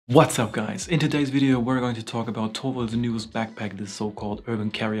What's up guys? In today's video we're going to talk about Torvol's newest backpack, this so-called urban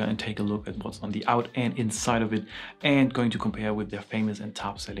carrier, and take a look at what's on the out and inside of it, and going to compare with their famous and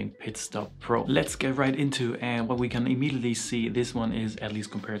top-selling Pitstop Pro. Let's get right into, and what we can immediately see, this one is, at least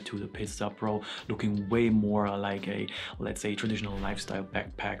compared to the Pitstop Pro, looking way more like a, let's say, traditional lifestyle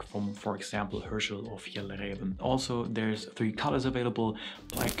backpack from, for example, Herschel or Fjällräven. Also, there's 3 colors available: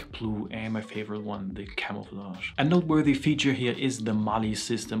 black, blue, and my favorite one, the camouflage. A noteworthy feature here is the Mali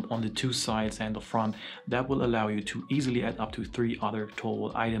system on the 2 sides and the front that will allow you to easily add up to 3 other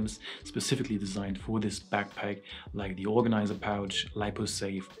Torvol items specifically designed for this backpack, like the organizer pouch, lipo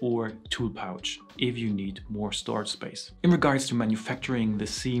safe, or tool pouch if you need more storage space. In regards to manufacturing, the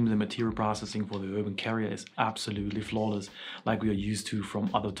seams and material processing for the urban carrier is absolutely flawless, like we are used to from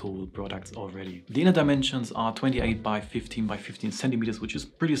other Torvol products already. The inner dimensions are 28 by 15 by 15 centimeters, which is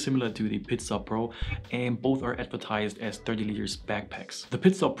pretty similar to the Pitstop Pro, and both are advertised as 30 liters backpacks. The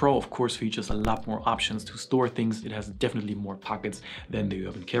Pitstop Pro of course features a lot more options to store things. It has definitely more pockets than the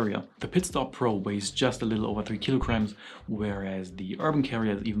urban carrier. The Pitstop Pro weighs just a little over 3 kilograms, whereas the urban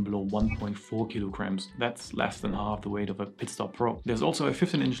carrier is even below 1.4 kilograms. That's less than half the weight of a Pitstop Pro. There's also a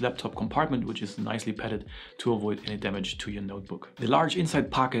 15-inch laptop compartment, which is nicely padded to avoid any damage to your notebook. The large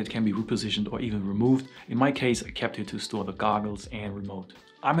inside pocket can be repositioned or even removed. In my case, I kept it to store the goggles and remote.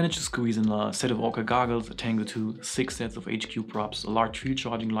 I managed to squeeze in a set of Orqa goggles, a Tango 2, 6 sets of HQprops, a large field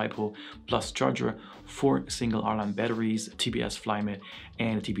charging LiPo plus charger, 4 single R-line batteries, a TBS fly mat,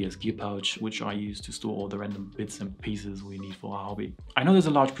 and a TBS gear pouch, which I use to store all the random bits and pieces we need for our hobby. I know there's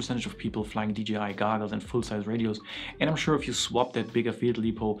a large percentage of people flying DJI goggles and full-size radios, and I'm sure if you swap that bigger field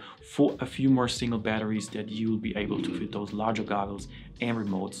LiPo for a few more single batteries, that you'll be able to fit those larger goggles and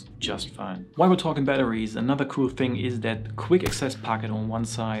remotes just fine. While we're talking batteries, another cool thing is that quick access pocket on one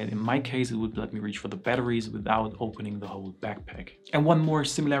side. In my case, it would let me reach for the batteries without opening the whole backpack. And one more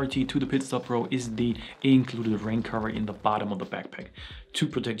similarity to the Pitstop Pro is the included rain cover in the bottom of the backpack to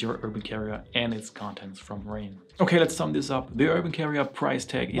protect your urban carrier and its contents from rain. Okay, let's sum this up. The urban carrier price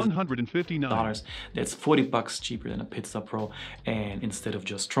tag is $159. That's $40 cheaper than a Pitstop Pro, and instead of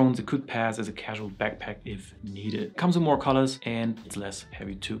just drones, it could pass as a casual backpack if needed. Comes with more colors and it's less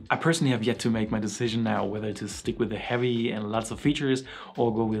heavy too. I personally have yet to make my decision now whether to stick with the heavy and lots of features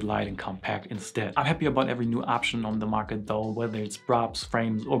or go with light and compact instead. I'm happy about every new option on the market though, whether it's props,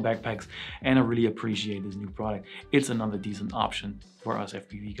 frames, or backpacks, and I really appreciate this new product. It's another decent option for us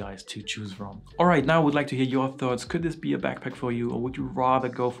FPV guys to choose from. Alright, now I would like to hear your thoughts. Could this be a backpack for you, or would you rather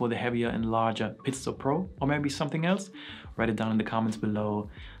go for the heavier and larger Pitstop Pro, or maybe something else? Write it down in the comments below.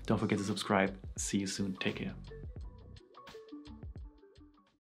 Don't forget to subscribe. See you soon. Take care.